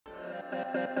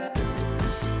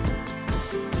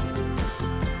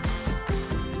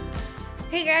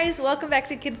Hey guys, welcome back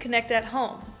to Kid Connect at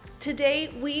Home. Today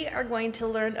we are going to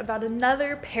learn about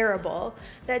another parable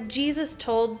that Jesus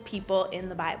told people in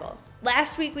the Bible.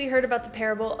 Last week we heard about the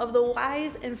parable of the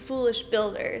wise and foolish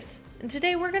builders. And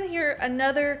today we're going to hear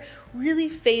another really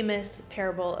famous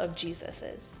parable of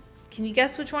Jesus's. Can you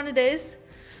guess which one it is?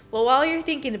 Well, while you're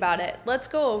thinking about it, let's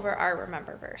go over our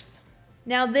remember verse.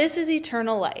 Now this is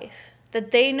eternal life,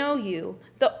 that they know you,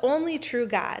 the only true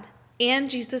God, and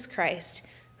Jesus Christ,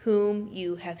 whom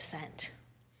you have sent.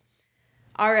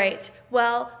 All right,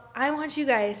 well, I want you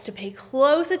guys to pay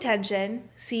close attention,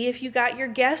 see if you got your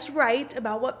guess right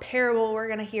about what parable we're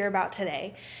going to hear about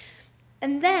today,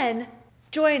 and then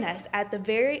join us at the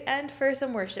very end for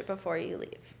some worship before you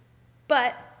leave.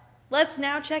 But let's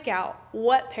now check out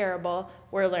what parable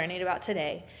we're learning about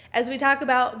today as we talk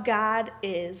about God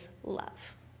is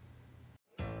love.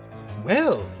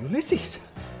 Well, Ulysses,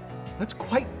 that's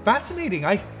quite fascinating.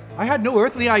 I had no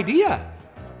earthly idea.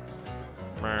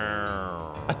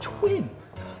 A twin.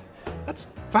 That's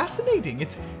fascinating.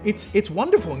 It's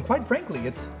wonderful, and quite frankly,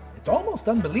 it's almost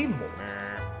unbelievable.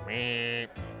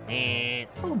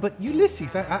 Oh, but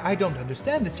Ulysses, I don't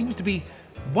understand. This seems to be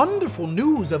wonderful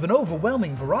news of an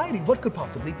overwhelming variety. What could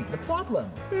possibly be the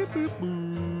problem?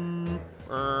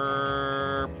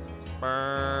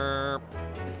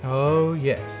 Oh,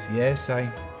 yes,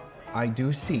 I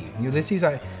do see. Ulysses,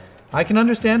 I can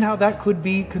understand how that could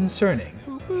be concerning.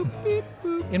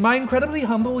 In my incredibly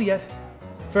humble yet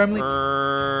firmly...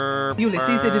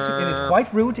 Ulysses, it is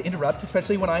quite rude to interrupt,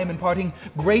 especially when I am imparting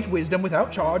great wisdom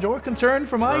without charge or concern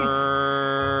for my...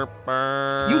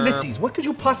 Ulysses, what could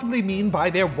you possibly mean by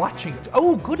they're watching it?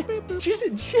 Oh, good...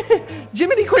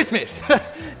 Jiminy Christmas!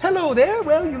 Hello there.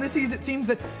 Well, Ulysses, it seems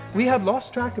that we have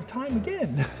lost track of time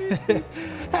again.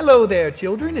 Hello there,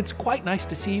 children. It's quite nice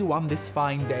to see you on this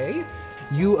fine day.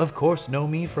 You, of course, know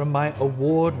me from my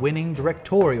award-winning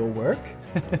directorial work.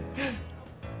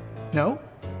 No?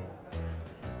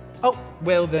 Oh,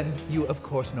 well then, you, of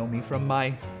course, know me from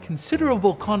my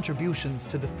considerable contributions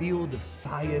to the field of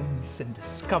science and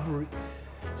discovery.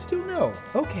 Still no.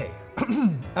 Okay.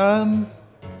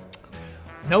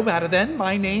 No matter then,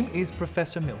 my name is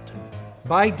Professor Milton.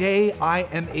 By day, I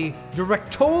am a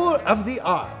director of the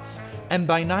arts, and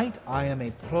by night, I am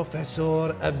a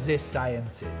professor of the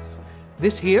sciences.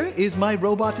 This here is my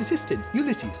robot assistant,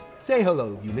 Ulysses. Say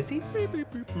hello, Ulysses.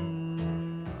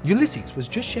 Ulysses was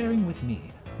just sharing with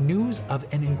me news of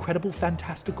an incredible,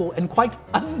 fantastical, and quite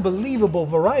unbelievable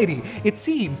variety. It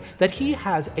seems that he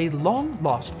has a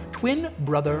long-lost twin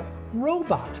brother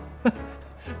robot.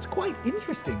 It's quite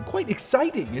interesting, quite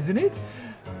exciting, isn't it?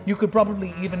 You could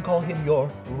probably even call him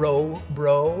your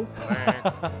Ro-Bro.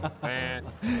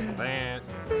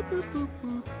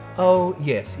 Oh,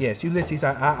 yes, Ulysses,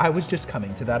 I was just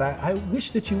coming to that. I wish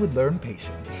that you would learn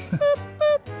patience.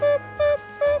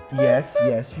 Yes,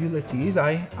 Ulysses,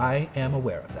 I am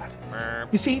aware of that.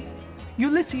 You see,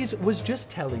 Ulysses was just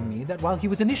telling me that while he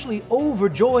was initially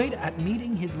overjoyed at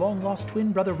meeting his long-lost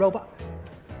twin brother robot...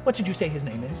 What did you say his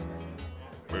name is?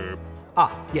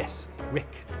 Ah, yes, Rick.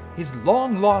 His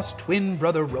long-lost twin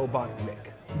brother robot,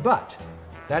 Rick. But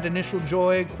that initial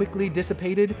joy quickly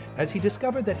dissipated as he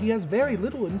discovered that he has very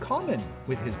little in common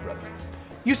with his brother.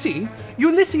 You see,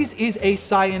 Ulysses is a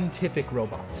scientific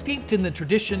robot, steeped in the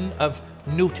tradition of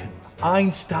Newton,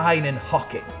 Einstein, and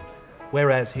Hawking,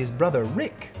 whereas his brother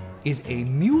Rick is a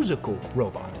musical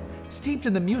robot, steeped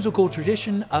in the musical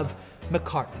tradition of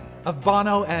McCartney, of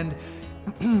Bono, and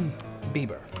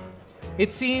Bieber.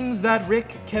 It seems that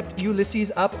Rick kept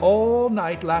Ulysses up all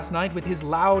night last night with his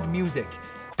loud music.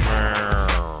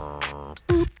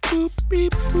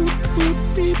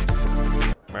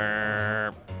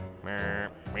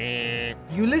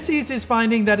 Ulysses is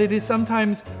finding that it is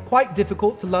sometimes quite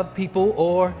difficult to love people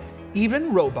or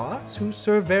even robots who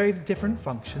serve very different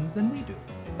functions than we do.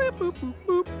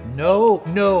 No,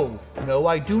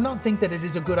 I do not think that it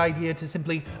is a good idea to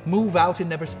simply move out and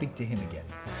never speak to him again.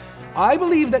 I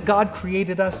believe that God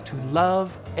created us to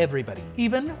love everybody,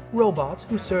 even robots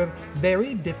who serve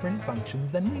very different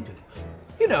functions than we do.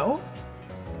 You know,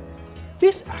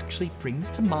 this actually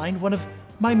brings to mind one of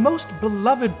my most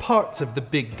beloved parts of the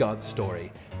Big God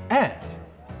story, and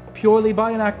purely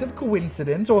by an act of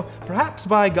coincidence, or perhaps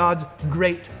by God's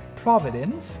great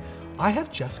providence, I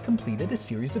have just completed a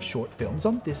series of short films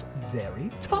on this very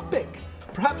topic.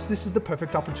 Perhaps this is the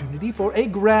perfect opportunity for a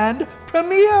grand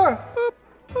premiere.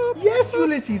 Yes,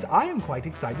 Ulysses, I am quite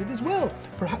excited as well.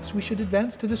 Perhaps we should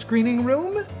advance to the screening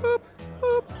room?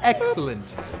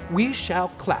 Excellent. We shall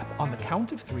clap on the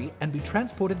count of 3 and be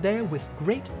transported there with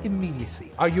great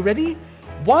immediacy. Are you ready?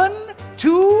 1,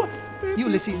 2.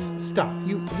 Ulysses, stop.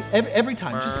 Every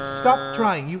time, just stop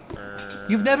trying.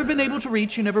 You've never been able to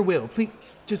reach. You never will. Please,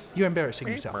 you're embarrassing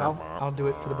yourself. I'll do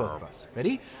it for the both of us.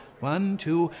 Ready? 1,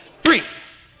 2, 3.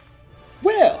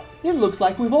 Well, it looks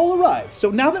like we've all arrived. So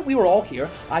now that we are all here,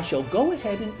 I shall go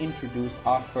ahead and introduce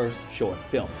our first short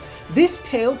film. This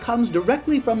tale comes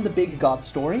directly from the Big God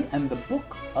Story and the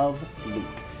book of Luke.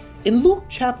 In Luke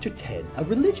chapter 10, a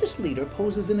religious leader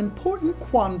poses an important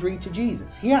quandary to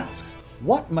Jesus. He asks,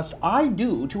 "What must I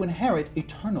do to inherit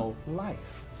eternal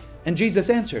life?" And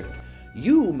Jesus answered,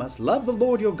 "You must love the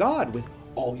Lord your God with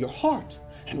all your heart,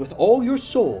 and with all your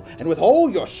soul, and with all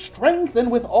your strength, and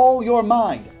with all your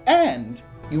mind. And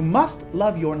you must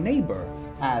love your neighbor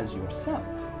as yourself."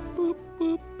 Boop,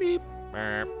 boop, beep.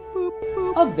 Boop,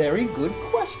 boop. A very good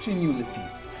question,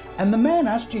 Ulysses. And the man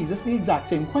asked Jesus the exact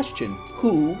same question.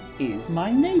 Who is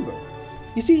my neighbor?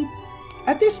 You see,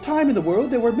 at this time in the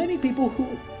world, there were many people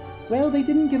who, they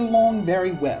didn't get along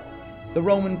very well. The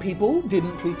Roman people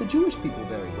didn't treat the Jewish people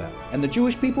very well. And the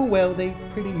Jewish people, they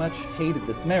pretty much hated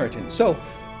the Samaritans. So,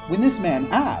 when this man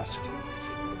asked,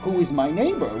 "Who is my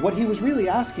neighbor?" what he was really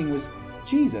asking was,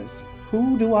 "Jesus,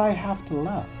 who do I have to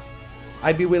love?"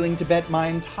 I'd be willing to bet my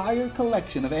entire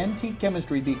collection of antique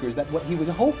chemistry beakers that what he was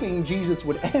hoping Jesus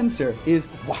would answer is,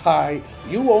 "Why,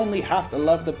 you only have to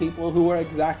love the people who are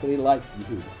exactly like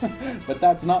you." But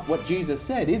that's not what Jesus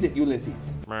said, is it,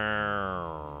 Ulysses?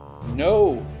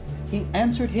 No. He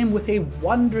answered him with a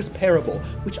wondrous parable,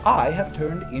 which I have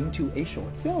turned into a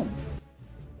short film.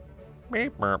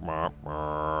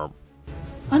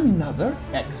 Another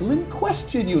excellent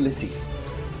question, Ulysses.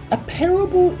 A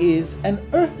parable is an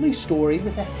earthly story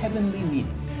with a heavenly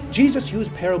meaning. Jesus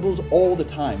used parables all the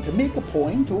time to make a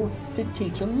point or to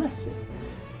teach a lesson.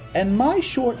 And my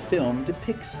short film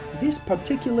depicts this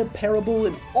particular parable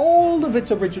in all of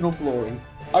its original glory.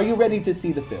 Are you ready to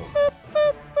see the film?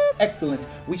 Excellent.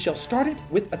 We shall start it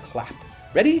with a clap.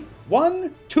 Ready?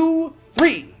 1, 2,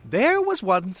 3. There was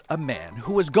once a man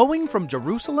who was going from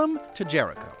Jerusalem to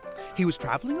Jericho. He was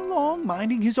traveling along,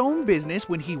 minding his own business,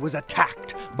 when he was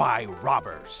attacked by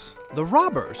robbers. The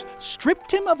robbers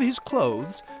stripped him of his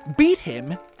clothes, beat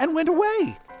him, and went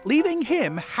away, leaving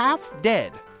him half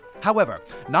dead. However,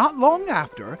 not long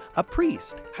after, a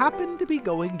priest happened to be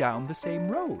going down the same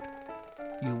road.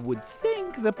 You would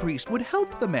think the priest would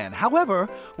help the man. However,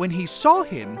 when he saw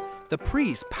him, the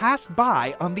priest passed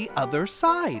by on the other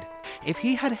side. If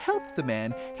he had helped the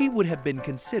man, he would have been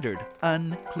considered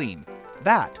unclean.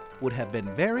 That would have been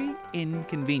very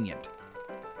inconvenient.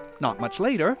 Not much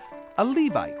later, a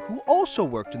Levite who also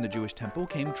worked in the Jewish temple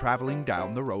came traveling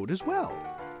down the road as well.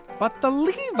 But the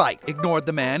Levite ignored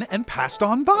the man and passed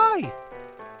on by.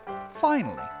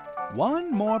 Finally,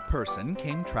 one more person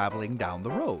came traveling down the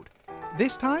road.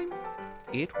 This time,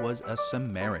 it was a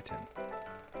Samaritan.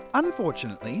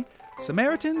 Unfortunately,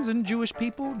 Samaritans and Jewish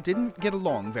people didn't get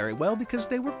along very well because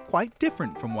they were quite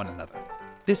different from one another.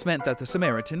 This meant that the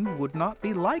Samaritan would not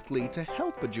be likely to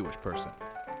help a Jewish person.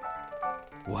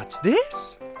 What's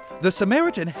this? The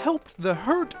Samaritan helped the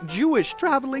hurt Jewish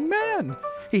traveling man.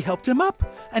 He helped him up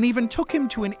and even took him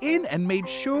to an inn and made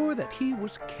sure that he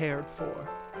was cared for.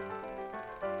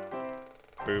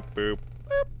 Boop, boop.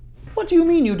 What do you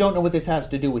mean you don't know what this has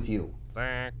to do with you?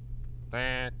 Quack,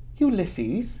 quack.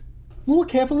 Ulysses, more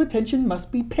careful attention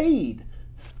must be paid.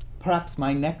 Perhaps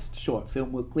my next short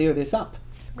film will clear this up.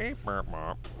 Beep, burp,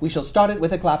 bop. We shall start it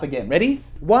with a clap again. Ready?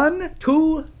 1,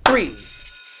 2, 3.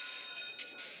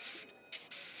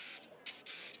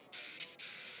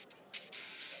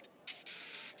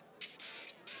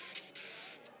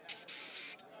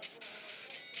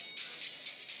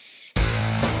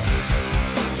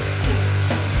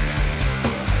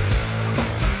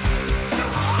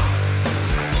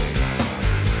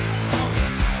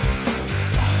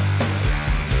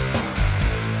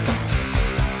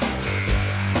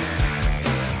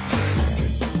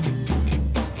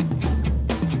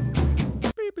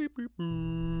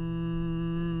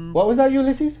 What was that,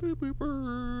 Ulysses?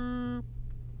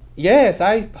 Yes,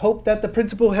 I hope that the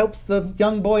principal helps the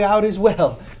young boy out as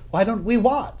well. Why don't we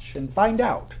watch and find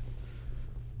out?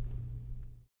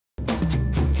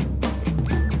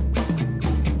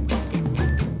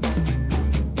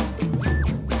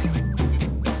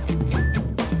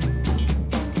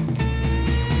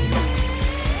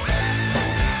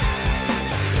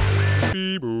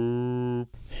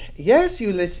 Yes,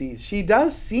 Ulysses, she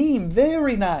does seem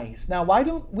very nice. Now, why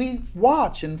don't we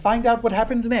watch and find out what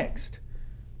happens next?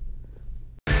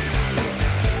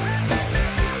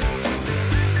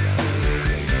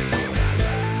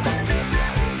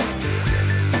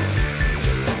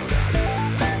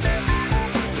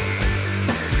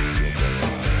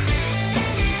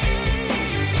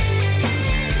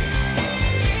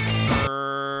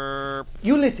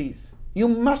 Ulysses, you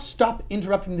must stop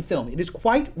interrupting the film. It is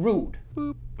quite rude.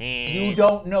 You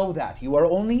don't know that. You are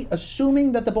only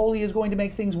assuming that the bully is going to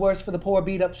make things worse for the poor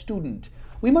beat-up student.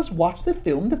 We must watch the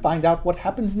film to find out what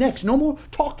happens next. No more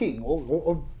talking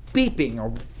or beeping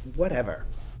or whatever.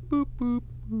 Boop, boop,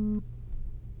 boop.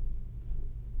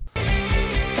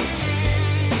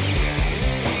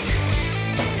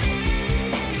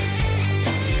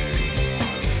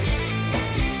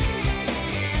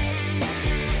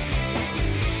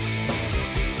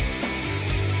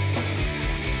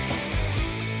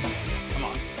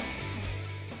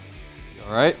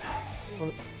 All right.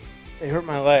 Well, they hurt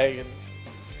my leg and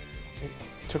they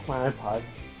took my iPod.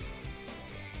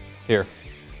 Here,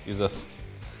 use this.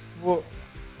 Well,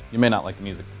 You may not like the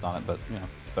music that's on it, but you know,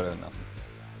 it's better than nothing.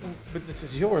 but this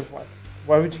is yours.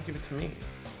 Why would you give it to me?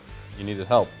 You needed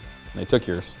help. And they took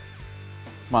yours.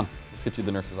 Come on, let's get you to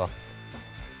the nurse's office.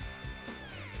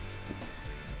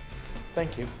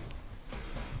 Thank you.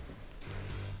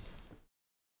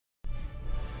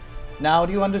 Now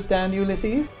do you understand,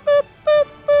 Ulysses?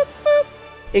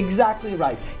 Exactly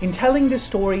right. In telling this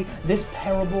story, this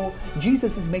parable,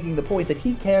 Jesus is making the point that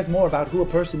he cares more about who a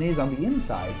person is on the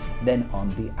inside than on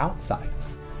the outside.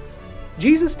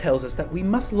 Jesus tells us that we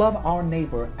must love our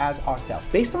neighbor as ourselves.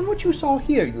 Based on what you saw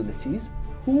here, Ulysses,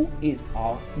 who is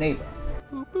our neighbor?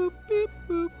 Boop, boop, beep,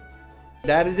 boop.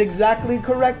 That is exactly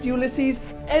correct, Ulysses.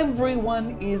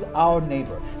 Everyone is our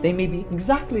neighbor. They may be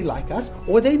exactly like us,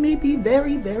 or they may be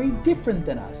very, very different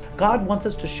than us. God wants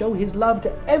us to show his love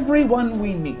to everyone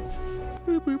we meet.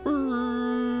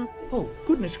 Oh,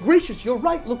 goodness gracious, you're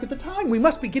right. Look at the time. We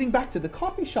must be getting back to the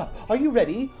coffee shop. Are you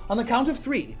ready? On the count of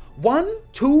 3. 1,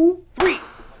 2, 3.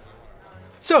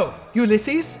 So,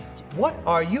 Ulysses, what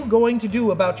are you going to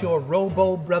do about your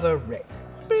robo brother Ray?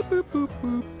 Beep, boop, boop,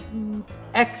 boop, boop.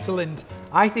 Excellent.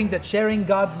 I think that sharing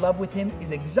God's love with him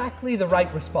is exactly the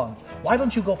right response. Why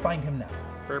don't you go find him now?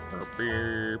 Beep, beep,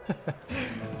 beep.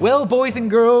 Well, boys and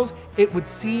girls, it would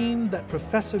seem that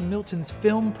Professor Milton's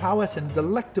film prowess and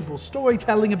delectable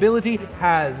storytelling ability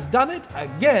has done it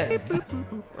again.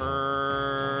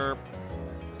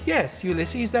 Yes,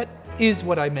 Ulysses, that is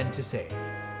what I meant to say.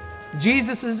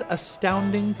 Jesus'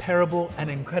 astounding parable and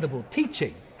incredible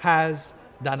teaching has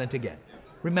done it again.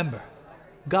 Remember,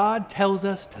 God tells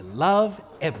us to love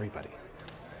everybody.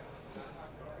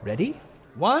 Ready?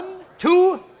 1,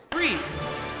 2, 3.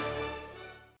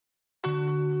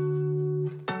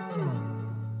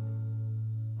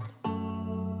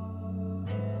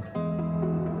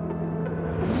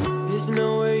 There's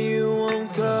nowhere you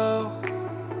won't go,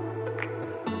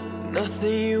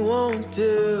 nothing you won't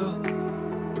do,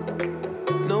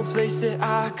 no place that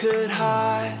I could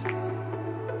hide.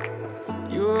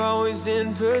 You're always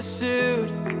in pursuit,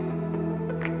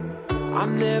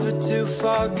 I'm never too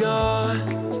far gone,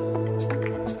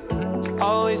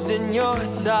 always in your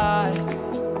side.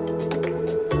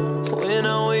 When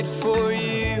I wait for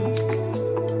you,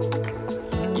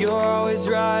 you're always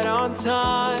right on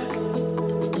time.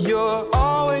 You're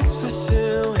always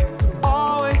pursuing,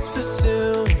 always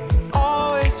pursuing,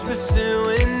 always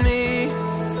pursuing me.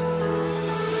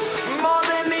 More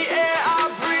than the air I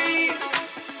breathe,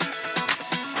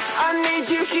 I need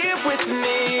you here with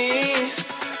me.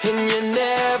 And you're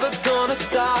never gonna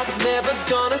stop, never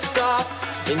gonna stop.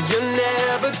 And you're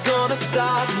never gonna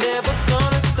stop, never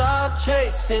gonna stop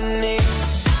chasing me.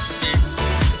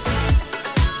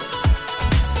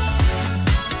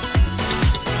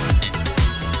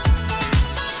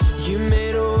 You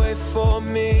made a way for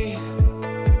me,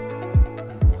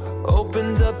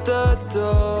 opened up the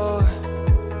door.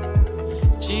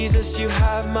 Jesus, you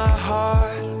have my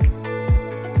heart,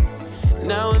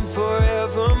 now and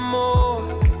forevermore.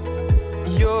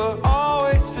 You're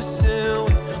always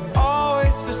pursuing,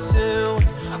 always pursuing,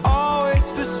 always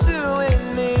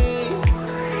pursuing me.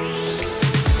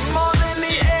 More than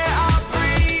the air I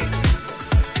breathe,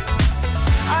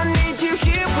 I need you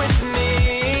here with me.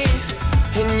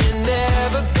 And you're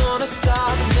never gonna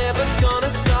stop, never gonna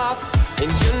stop.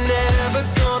 And you're never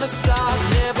gonna stop,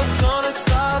 never gonna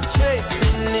stop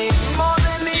chasing me. More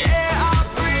than the air I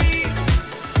breathe,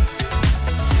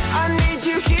 I need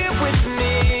you here with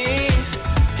me.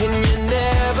 And you're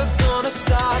never gonna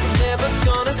stop, never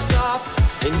gonna stop.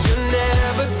 And you're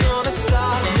never gonna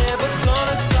stop, never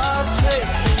gonna stop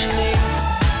chasing me.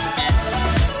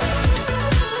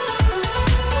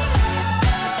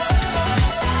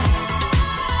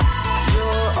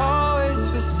 You're always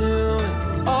pursuing,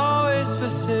 always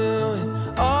pursuing,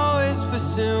 always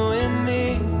pursuing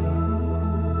me.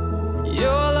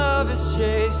 Your love is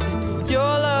chasing, your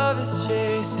love is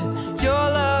chasing, your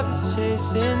love is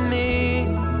chasing me.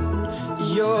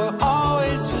 You're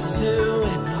always pursuing.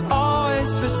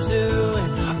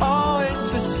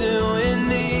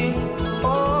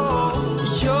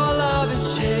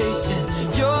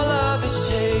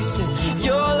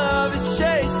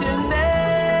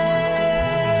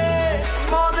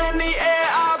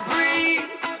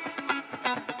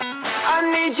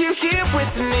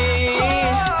 with me,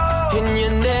 and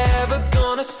you're never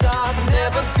gonna stop,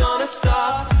 never gonna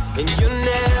stop, and you're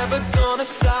never gonna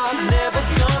stop, never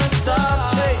gonna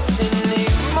stop chasing me.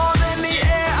 More than the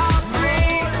air I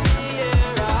breathe,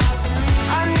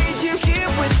 I need you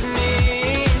here with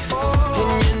me,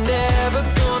 and you're never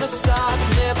gonna stop,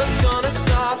 never gonna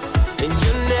stop, and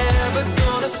you're never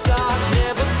gonna stop,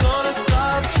 never gonna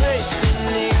stop chasing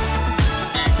me.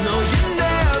 No, you're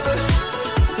never,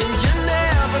 and you're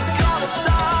never gonna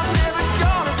stop, never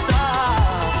gonna stop.